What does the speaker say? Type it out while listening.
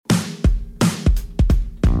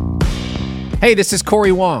Hey, this is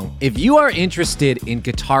Corey Wong. If you are interested in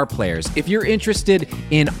guitar players, if you're interested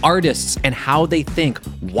in artists and how they think,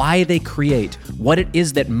 why they create, what it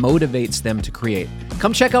is that motivates them to create,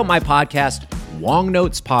 come check out my podcast, Wong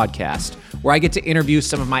Notes Podcast, where I get to interview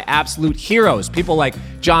some of my absolute heroes, people like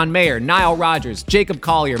John Mayer, Nile Rodgers, Jacob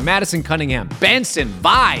Collier, Madison Cunningham, Benson,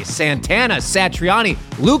 Vi, Santana, Satriani,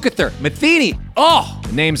 Lukather, Matheny. Oh,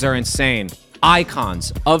 the names are insane.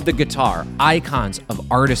 Icons of the guitar, icons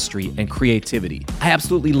of artistry and creativity. I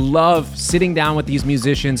absolutely love sitting down with these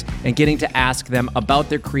musicians and getting to ask them about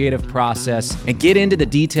their creative process and get into the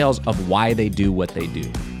details of why they do what they do.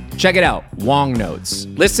 Check it out, Wong Notes.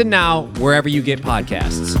 Listen now wherever you get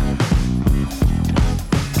podcasts.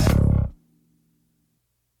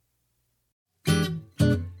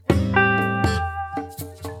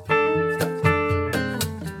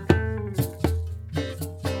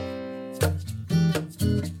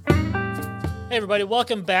 Hey everybody,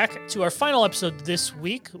 welcome back to our final episode this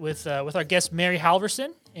week with our guest Mary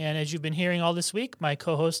Halverson. And as you've been hearing all this week, my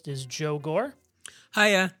co-host is Joe Gore.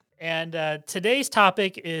 Hiya. And today's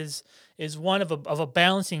topic is one of a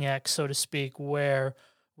balancing act, so to speak, where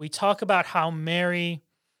we talk about how Mary,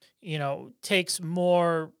 takes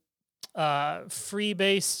more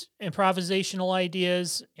free-based improvisational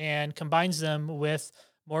ideas and combines them with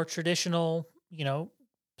more traditional,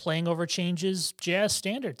 playing over changes, jazz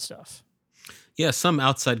standard stuff. Yeah, some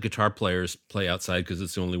outside guitar players play outside because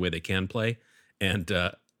it's the only way they can play,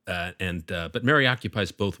 but Mary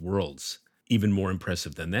occupies both worlds. Even more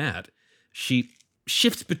impressive than that, she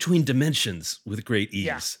shifts between dimensions with great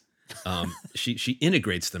ease. Yeah. She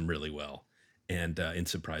integrates them really well and in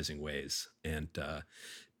surprising ways. And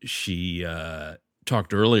she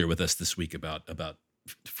talked earlier with us this week about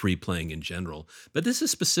free playing in general, but this is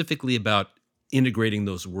specifically about integrating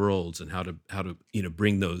those worlds and how to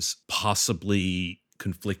bring those possibly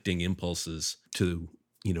conflicting impulses to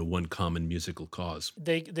one common musical cause.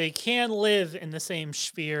 They can live in the same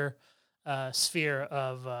sphere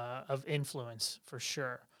of influence for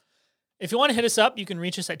sure. If you want to hit us up, you can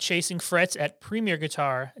reach us at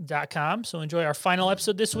chasingfrets@premierguitar.com. So enjoy our final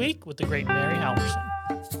episode this week with the great Mary Halverson.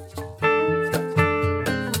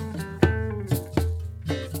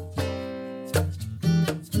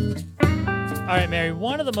 All right, Mary,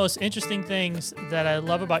 one of the most interesting things that I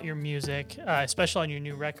love about your music, especially on your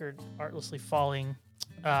new record, Artlessly Falling,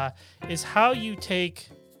 is how you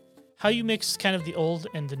mix kind of the old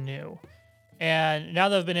and the new. And now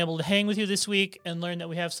that I've been able to hang with you this week and learn that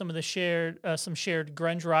we have some shared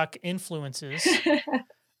grunge rock influences,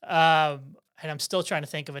 and I'm still trying to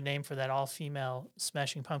think of a name for that all-female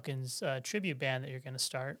Smashing Pumpkins tribute band that you're going to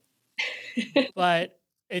start. But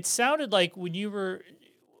it sounded like when you were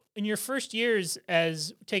in your first years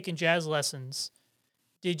as taking jazz lessons,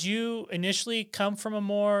 did you initially come from a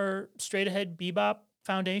more straight-ahead bebop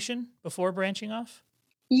foundation before branching off?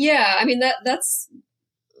 Yeah, I mean, that's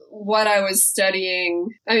what I was studying.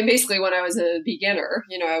 I mean, basically when I was a beginner,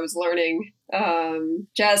 I was learning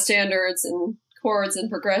jazz standards and chords and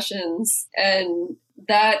progressions. And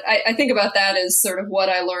that, I think about that as sort of what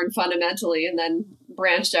I learned fundamentally and then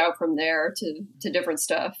branched out from there to different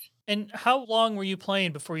stuff. And how long were you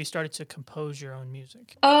playing before you started to compose your own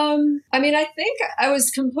music? I mean, I think I was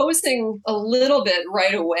composing a little bit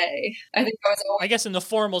right away. I think I guess in the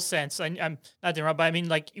formal sense, I'm not doing wrong, but I mean,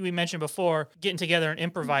 like we mentioned before, getting together and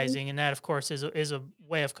improvising, and that, of course, is a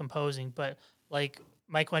way of composing. But like,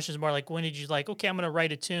 my question is more like, when did you okay, I'm going to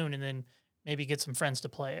write a tune and then maybe get some friends to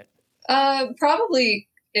play it? Probably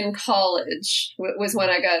in college was when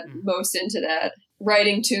I got most into that,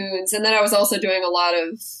 writing tunes. And then I was also doing a lot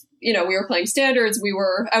of, we were playing standards.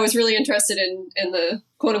 I was really interested in the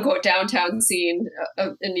quote unquote downtown scene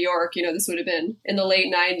in New York. This would have been in the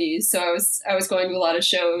late 90s. So I was going to a lot of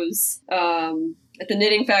shows, at the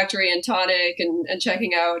Knitting Factory and Tonic and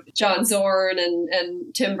checking out John Zorn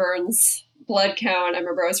and Tim Burns' Blood Count. I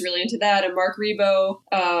remember I was really into that, and Mark Rebo,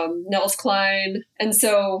 Nels Cline. And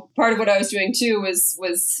so part of what I was doing too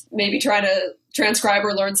was maybe trying to transcribe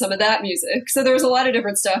or learn some of that music. So there was a lot of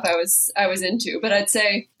different stuff I was into, but I'd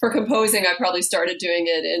say for composing, I probably started doing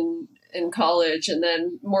it in college, and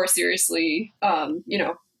then more seriously,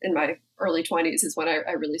 in my early 20s is when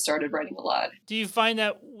I really started writing a lot. Do you find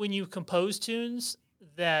that when you compose tunes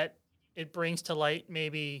that it brings to light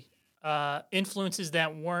maybe influences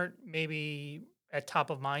that weren't maybe at top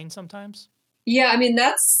of mind sometimes? Yeah, I mean,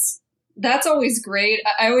 that's always great.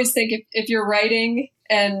 I always think if you're writing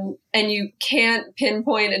and you can't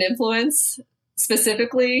pinpoint an influence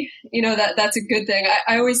specifically, that's a good thing.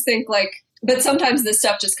 I always think like but sometimes this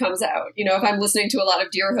stuff just comes out. If I'm listening to a lot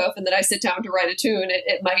of Deerhoof and then I sit down to write a tune,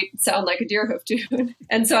 it might sound like a Deerhoof tune.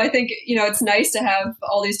 And so I think, it's nice to have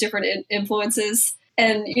all these different influences.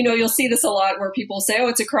 And, you'll see this a lot where people say, oh,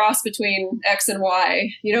 it's a cross between X and Y,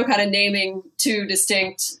 kind of naming two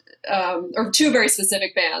distinct or two very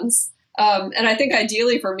specific bands. And I think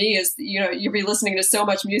ideally for me is, you'll be listening to so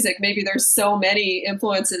much music. Maybe there's so many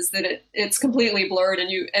influences that it's completely blurred. And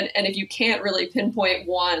if you can't really pinpoint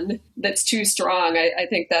one that's too strong, I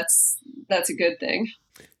think that's a good thing.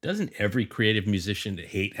 Doesn't every creative musician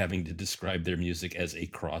hate having to describe their music as a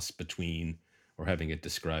cross between, or having it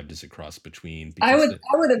described as a cross between? I would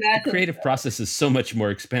imagine the creative process is so much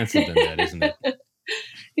more expansive than that, isn't it?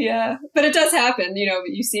 Yeah, but it does happen.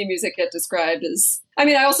 You see music get described as,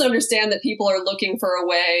 I also understand that people are looking for a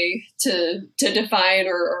way to define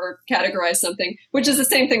or categorize something, which is the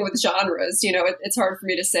same thing with genres. It's hard for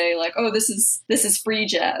me to say like, oh, this is free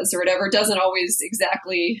jazz or whatever. It doesn't always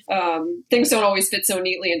exactly, things don't always fit so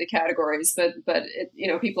neatly into categories, but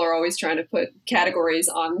people are always trying to put categories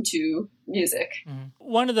onto music. Mm-hmm.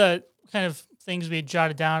 One of the kind of things we had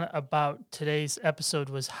jotted down about today's episode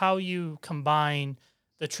was how you combine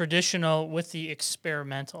the traditional with the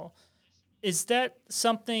experimental. Is that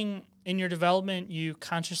something in your development you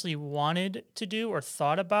consciously wanted to do or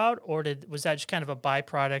thought about, or was that just kind of a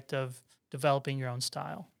byproduct of developing your own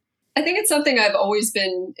style? I think it's something I've always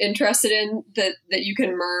been interested in, that you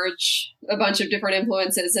can merge a bunch of different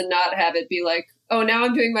influences and not have it be like, oh, now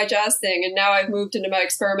I'm doing my jazz thing and now I've moved into my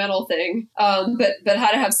experimental thing. But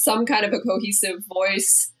how to have some kind of a cohesive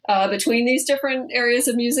voice between these different areas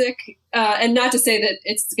of music. And not to say that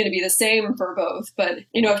it's going to be the same for both, but,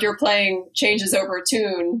 if you're playing changes over a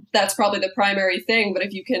tune, that's probably the primary thing. But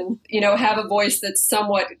if you can, have a voice that's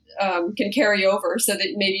somewhat can carry over so that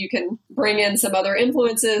maybe you can bring in some other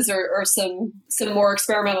influences or some more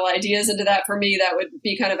experimental ideas into that, for me, that would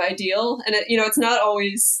be kind of ideal. And, it's not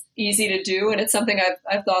always easy to do. And it's something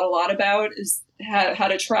I've thought a lot about, is how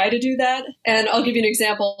to try to do that. And I'll give you an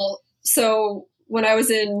example. So when I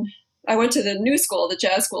went to the new school, the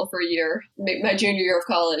jazz school, for a year, my junior year of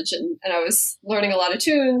college, and I was learning a lot of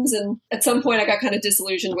tunes. And at some point I got kind of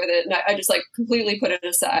disillusioned with it, and I just completely put it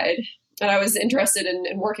aside. And I was interested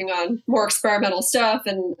in working on more experimental stuff,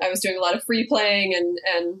 and I was doing a lot of free playing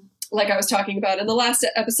and like I was talking about in the last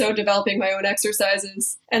episode, developing my own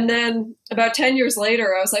exercises. And then about 10 years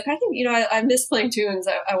later, I was like, I think, I miss playing tunes.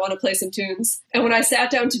 I want to play some tunes. And when I sat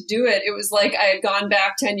down to do it, it was like I had gone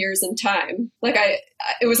back 10 years in time.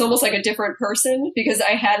 It was almost like a different person, because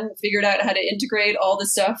I hadn't figured out how to integrate all the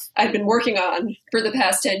stuff I'd been working on for the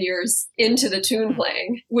past 10 years into the tune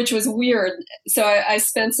playing, which was weird. So I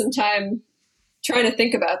spent some time trying to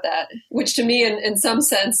think about that, which to me in some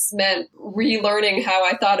sense meant relearning how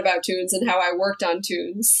I thought about tunes and how I worked on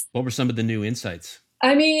tunes. What were some of the new insights?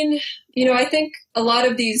 I think a lot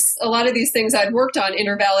of these things I'd worked on,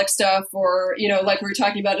 intervallic stuff, or, like we were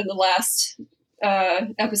talking about in the last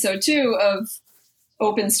episode too, of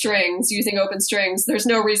open strings, using open strings. There's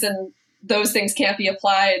no reason those things can't be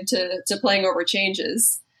applied to playing over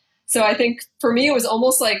changes. So I think for me, it was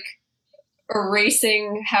almost like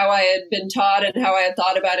erasing how I had been taught and how I had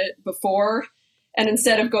thought about it before. And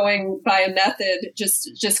instead of going by a method,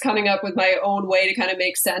 just coming up with my own way to kind of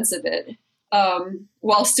make sense of it,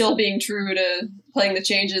 while still being true to playing the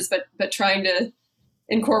changes, but trying to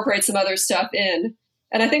incorporate some other stuff in.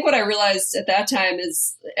 And I think what I realized at that time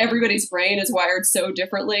is everybody's brain is wired so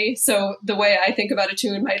differently. So the way I think about a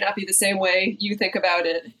tune might not be the same way you think about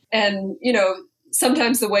it. And,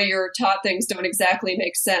 sometimes the way you're taught things don't exactly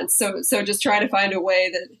make sense. So just trying to find a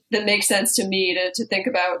way that makes sense to me to think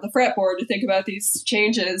about the fretboard, to think about these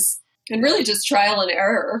changes, and really just trial and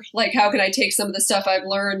error. Like, how can I take some of the stuff I've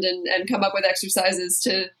learned and come up with exercises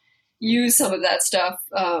to use some of that stuff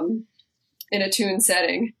in a tune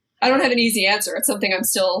setting? I don't have an easy answer. It's something I'm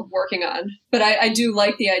still working on. But I do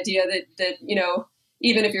like the idea that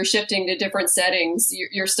even if you're shifting to different settings,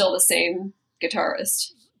 you're still the same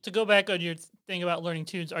guitarist. To go back on your thing about learning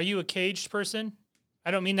tunes, are you a caged person? I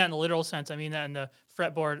don't mean that in the literal sense. I mean that in the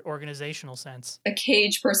fretboard organizational sense. A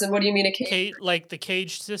cage person? What do you mean a cage? Like the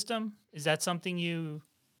cage system? Is that something you...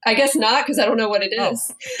 I guess not, because I don't know what it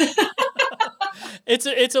is.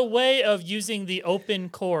 It's a way of using the open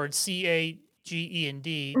chord, C, A, G, E, and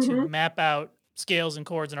D, to map out scales and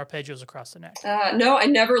chords and arpeggios across the neck. No, I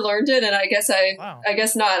never learned it, and I guess I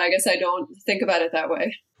guess not. I guess I don't think about it that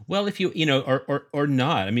way. Well, if you or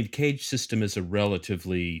not, I mean, cage system is a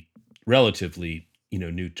relatively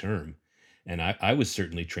new term, and I was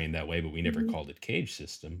certainly trained that way, but we never called it cage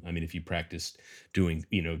system. I mean, if you practiced doing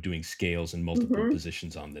scales in multiple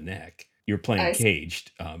positions on the neck, you're playing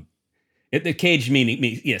caged. The caged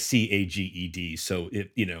meaning, yeah, CAGED. So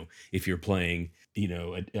if you're playing,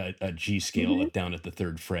 a G scale down at the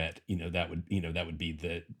third fret, that would be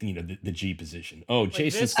the G position. Oh, Like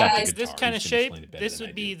Jason's got the guitar. this kind of He's gonna shape, explain it better this than would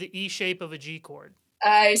I be do. the E shape of a G chord.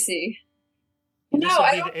 I see. This No, would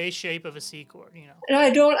I be don't. the A shape of a C chord. No, I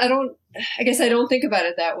don't. I guess I don't think about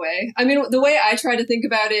it that way. I mean, the way I try to think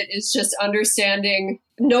about it is just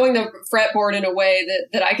knowing the fretboard in a way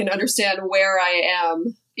that I can understand where I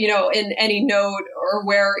am, in any note, or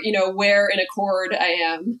where in a chord I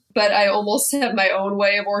am. But I almost have my own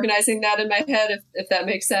way of organizing that in my head, if that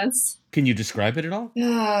makes sense. Can you describe it at all?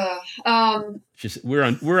 Just we're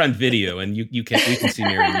on video, and you can't. We can see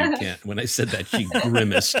Mary, and you can't. When I said that, she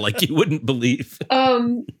grimaced like you wouldn't believe.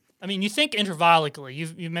 I mean, you think intervallically.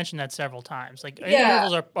 You've mentioned that several times. Like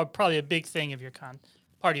intervals are probably a big thing of your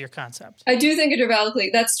part of your concept. I do think intervallically.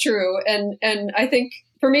 That's true, and I think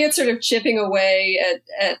for me, it's sort of chipping away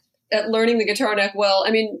at learning the guitar neck well.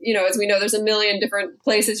 I mean, as we know, there's a million different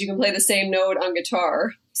places you can play the same note on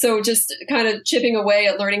guitar. So just kind of chipping away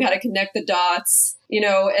at learning how to connect the dots,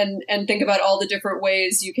 and think about all the different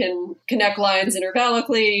ways you can connect lines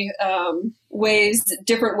intervallically,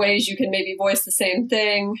 different ways you can maybe voice the same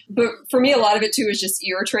thing. But for me, a lot of it too is just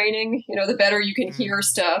ear training. The better you can hear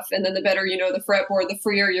stuff, and then the better the fretboard, the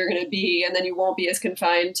freer you're going to be, and then you won't be as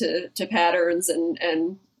confined to patterns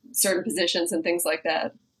and certain positions and things like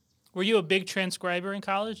that. Were you a big transcriber in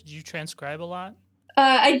college? Did you transcribe a lot?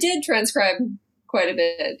 I did transcribe quite a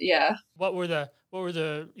bit, yeah. What were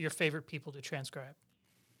your favorite people to transcribe?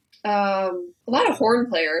 A lot of horn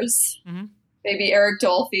players. Mm-hmm. Maybe Eric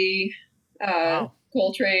Dolphy, Wow.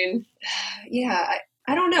 Coltrane. Yeah,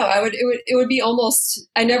 I don't know. It would be almost.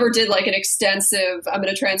 I never did like an extensive. I'm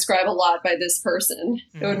going to transcribe a lot by this person.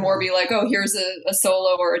 Mm-hmm. It would more be like, oh, here's a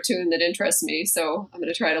solo or a tune that interests me, so I'm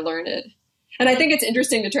going to try to learn it. And I think it's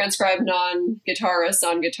interesting to transcribe non-guitarists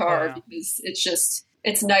on guitar because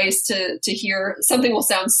it's nice to hear something will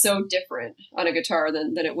sound so different on a guitar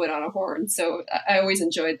than it would on a horn. So I always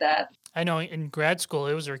enjoyed that. I know in grad school,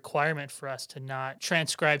 it was a requirement for us to not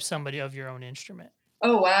transcribe somebody of your own instrument.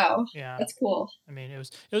 Oh, wow. Yeah. That's cool. I mean, it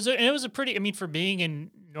was a pretty, I mean, for being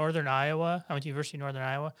in Northern Iowa, I went to University of Northern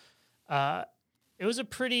Iowa,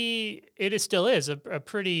 it still is a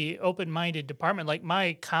pretty open-minded department. Like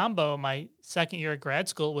my combo, my second year at grad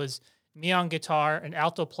school was me on guitar, an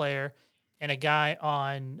alto player, and a guy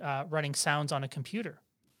on running sounds on a computer,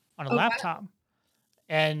 on a laptop.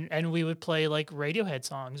 And we would play like Radiohead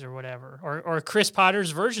songs or whatever, or Chris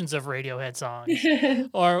Potter's versions of Radiohead songs,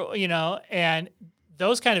 or, and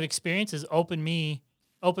those kind of experiences opened my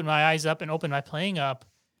eyes up and opened my playing up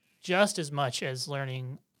just as much as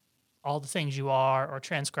learning all the things you are, or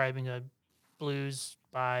transcribing a blues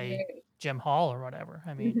by Jim Hall or whatever.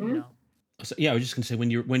 I mean, So, yeah, I was just gonna say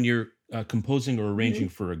when you're composing or arranging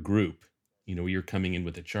for a group, you're coming in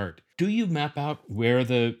with a chart. Do you map out where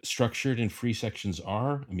the structured and free sections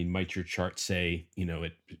are? I mean, might your chart say,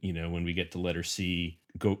 when we get to letter C,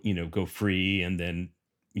 go free, and then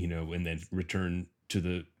return to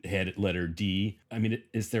the head at letter D? I mean,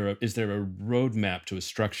 is there a roadmap to a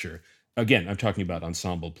structure? Again, I'm talking about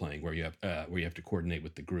ensemble playing where you have to coordinate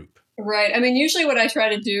with the group. Right. I mean, usually what I try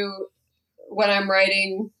to do when I'm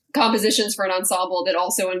writing compositions for an ensemble that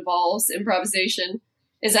also involves improvisation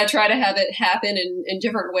is I try to have it happen in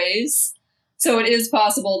different ways. So it is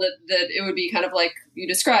possible that it would be kind of like you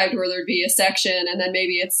described, where there'd be a section and then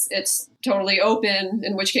maybe it's totally open,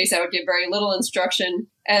 in which case I would give very little instruction.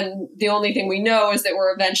 And the only thing we know is that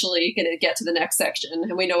we're eventually going to get to the next section,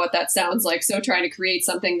 and we know what that sounds like. So trying to create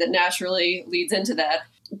something that naturally leads into that.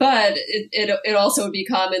 But it also would be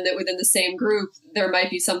common that within the same group, there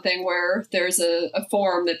might be something where there's a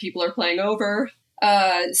form that people are playing over.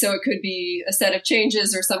 So it could be a set of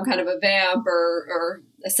changes or some kind of a vamp or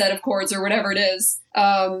a set of chords or whatever it is.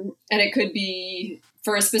 And it could be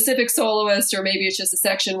for a specific soloist, or maybe it's just a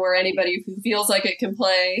section where anybody who feels like it can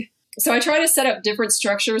play. So I try to set up different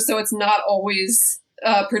structures so it's not always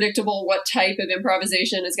predictable what type of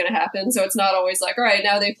improvisation is going to happen. So it's not always like, all right,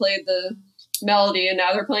 now they played the melody and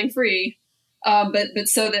now they're playing free. But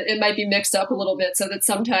so that it might be mixed up a little bit, so that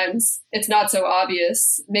sometimes it's not so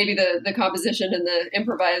obvious. Maybe the composition and the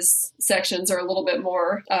improvised sections are a little bit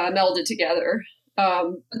more melded together.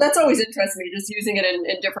 But that's always interests me, just using it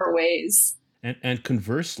in different ways. And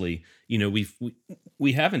conversely,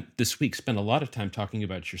 we haven't this week spent a lot of time talking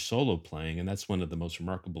about your solo playing, and that's one of the most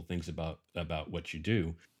remarkable things about what you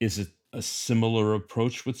do. Is it a similar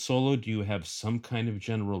approach with solo? Do you have some kind of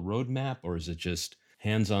general roadmap, or is it just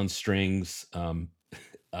hands on strings,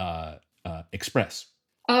 express?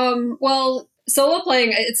 Well, Solo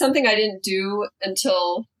playing, it's something I didn't do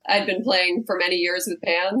until I'd been playing for many years with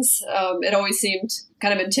bands. It always seemed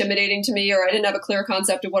kind of intimidating to me, or I didn't have a clear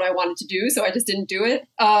concept of what I wanted to do, so I just didn't do it.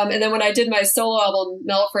 And then when I did my solo album,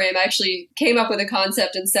 Meltframe, I actually came up with a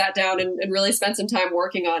concept and sat down and really spent some time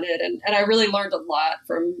working on it. And I really learned a lot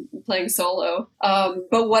from playing solo.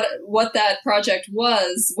 But what that project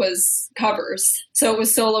was covers. So it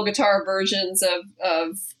was solo guitar versions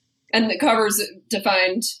of and the covers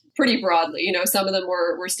defined pretty broadly. Some of them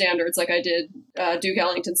were standards, like I did Duke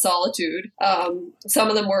Ellington's Solitude. Some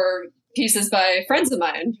of them were pieces by friends of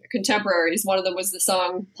mine, contemporaries. One of them was the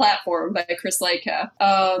song Platform by Chris Lightcap.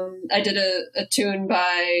 I did a tune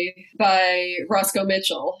by Roscoe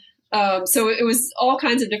Mitchell. So it was all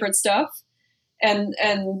kinds of different stuff.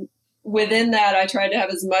 And within that, I tried to have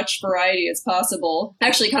as much variety as possible,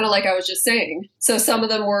 actually kind of like I was just saying. So some of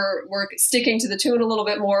them were sticking to the tune a little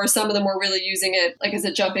bit more. Some of them were really using it like as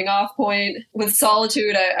a jumping off point. With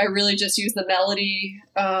Solitude, I really just used the melody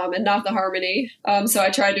and not the harmony. So I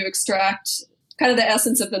tried to extract kind of the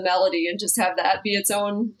essence of the melody and just have that be its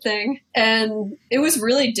own thing. And it was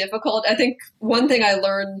really difficult. I think one thing I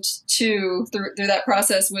learned too through that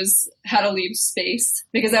process was how to leave space,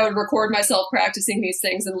 because I would record myself practicing these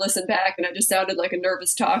things and listen back, and I just sounded like a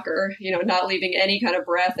nervous talker, not leaving any kind of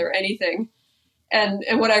breath or anything. And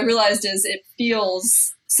what I realized is it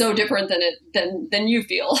feels so different than you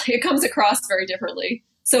feel. It comes across very differently.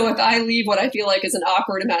 So if I leave what I feel like is an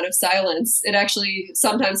awkward amount of silence, it actually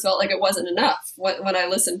sometimes felt like it wasn't enough when I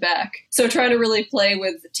listened back. So trying to really play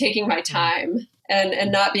with taking my time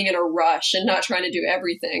and not being in a rush and not trying to do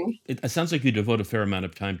everything. It sounds like you devote a fair amount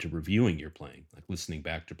of time to reviewing your playing, like listening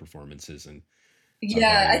back to performances and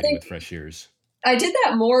I think with fresh ears. I did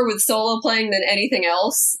that more with solo playing than anything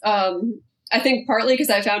else. I think partly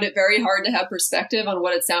because I found it very hard to have perspective on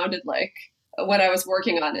what it sounded like when I was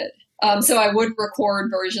working on it. So I would record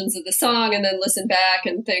versions of the song and then listen back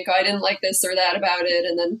and think, I didn't like this or that about it,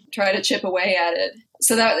 and then try to chip away at it.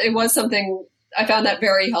 So that it was something, I found that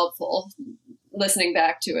very helpful, listening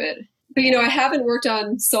back to it. But, I haven't worked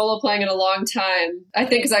on solo playing in a long time. I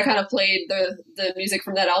think because I kind of played the music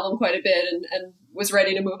from that album quite a bit and was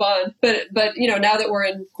ready to move on. But now that we're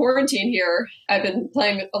in quarantine here, I've been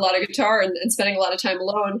playing a lot of guitar and spending a lot of time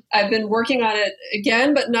alone. I've been working on it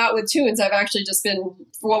again, but not with tunes. I've actually just been,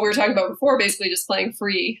 for what we were talking about before, basically just playing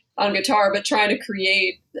free on guitar, but trying to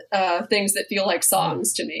create things that feel like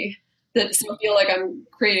songs to me, that feel like I'm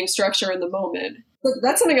creating structure in the moment. But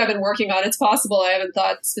that's something I've been working on. It's possible I haven't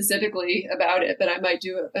thought specifically about it, but I might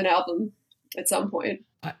do an album at some point.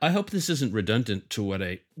 I hope this isn't redundant to what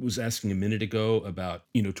I was asking a minute ago about,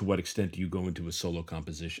 to what extent do you go into a solo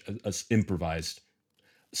composition, a improvised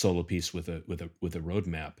solo piece with a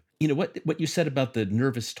roadmap. What you said about the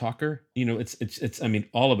nervous talker, it's I mean,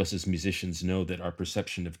 all of us as musicians know that our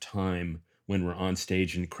perception of time when we're on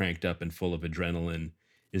stage and cranked up and full of adrenaline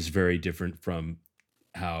is very different from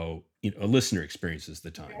how a listener experiences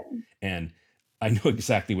the time. And I know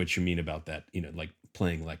exactly what you mean about that, like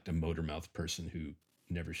playing like a motor mouth person who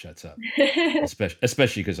never shuts up,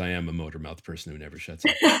 especially because I am a motor mouth person who never shuts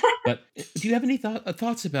up. But do you have any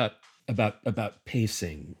thoughts about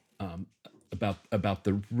pacing, about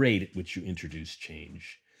the rate at which you introduce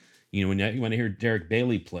change? When I hear Derek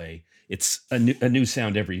Bailey play, it's a new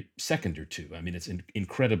sound every second or two. I mean, it's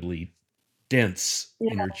incredibly dense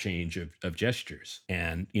interchange of gestures,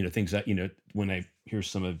 and things that when I hear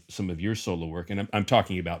some of your solo work, and I'm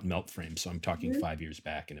talking about Meltframe, so I'm talking 5 years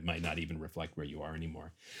back, and it might not even reflect where you are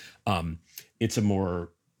anymore. It's a more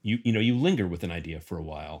you linger with an idea for a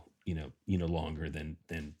while, longer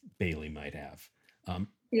than Bailey might have.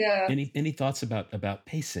 Any thoughts about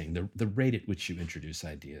pacing, the rate at which you introduce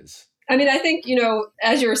ideas? I mean, I think,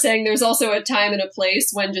 as you were saying, there's also a time and a place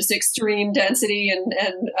when just extreme density and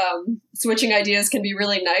switching ideas can be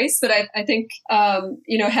really nice. But I think,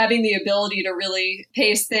 having the ability to really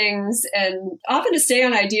pace things and often to stay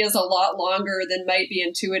on ideas a lot longer than might be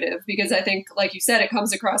intuitive, because I think, like you said, it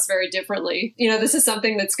comes across very differently. This is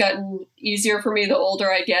something that's gotten easier for me the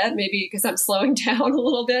older I get, maybe because I'm slowing down a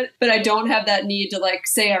little bit, but I don't have that need to like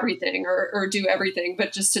say everything or do everything,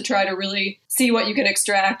 but just to try to really see what you can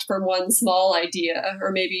extract from one small idea,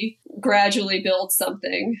 or maybe gradually build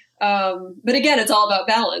something. But again, it's all about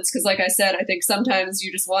balance, because like I said, I think sometimes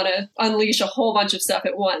you just want to unleash a whole bunch of stuff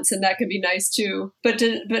at once, and that can be nice too. But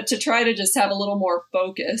to try to just have a little more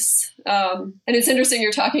focus. And it's interesting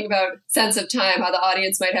you're talking about sense of time, how the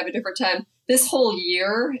audience might have a different time. this whole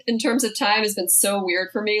year in terms of time has been so weird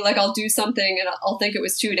for me. Like I'll do something and I'll think it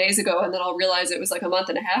was 2 days ago, and then I'll realize it was like a month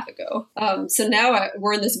and a half ago. So now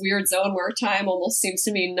we're in this weird zone where time almost seems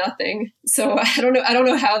to mean nothing. So I don't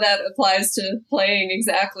know how that applies to playing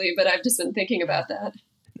exactly, but I've just been thinking about that.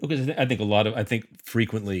 Because I think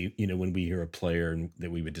frequently, when we hear a player and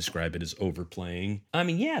that we would describe it as overplaying. I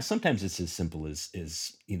mean, yeah, sometimes it's as simple as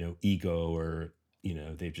ego, or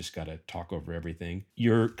they've just got to talk over everything.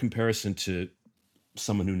 Your comparison to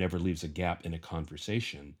someone who never leaves a gap in a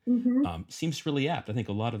conversation seems really apt. I think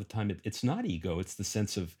a lot of the time it's not ego; it's the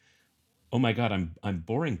sense of, oh my God, I'm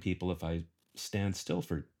boring people if I stand still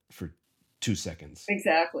for 2 seconds.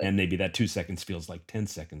 Exactly. And maybe that 2 seconds feels like 10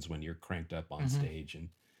 seconds when you're cranked up on stage.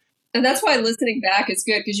 And that's why listening back is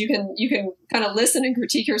good, because you can kind of listen and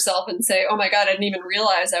critique yourself and say, oh my God, I didn't even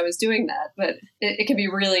realize I was doing that. But it can be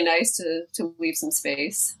really nice to leave some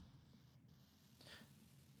space.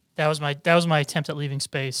 That was my attempt at leaving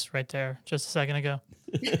space right there just a second ago.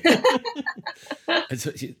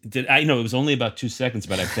 I know it was only about 2 seconds,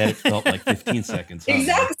 but I bet it felt like 15 seconds.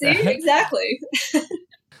 Exactly.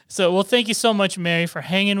 So, well, thank you so much, Mary, for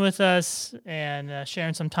hanging with us and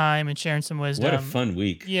sharing some time and sharing some wisdom. What a fun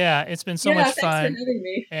week. Yeah, it's been so much fun. Thanks for having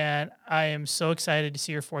me. And I am so excited to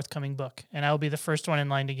see your forthcoming book. And I will be the first one in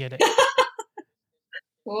line to get it.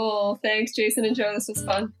 Cool. Thanks, Jason and Joe. This was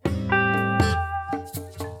fun.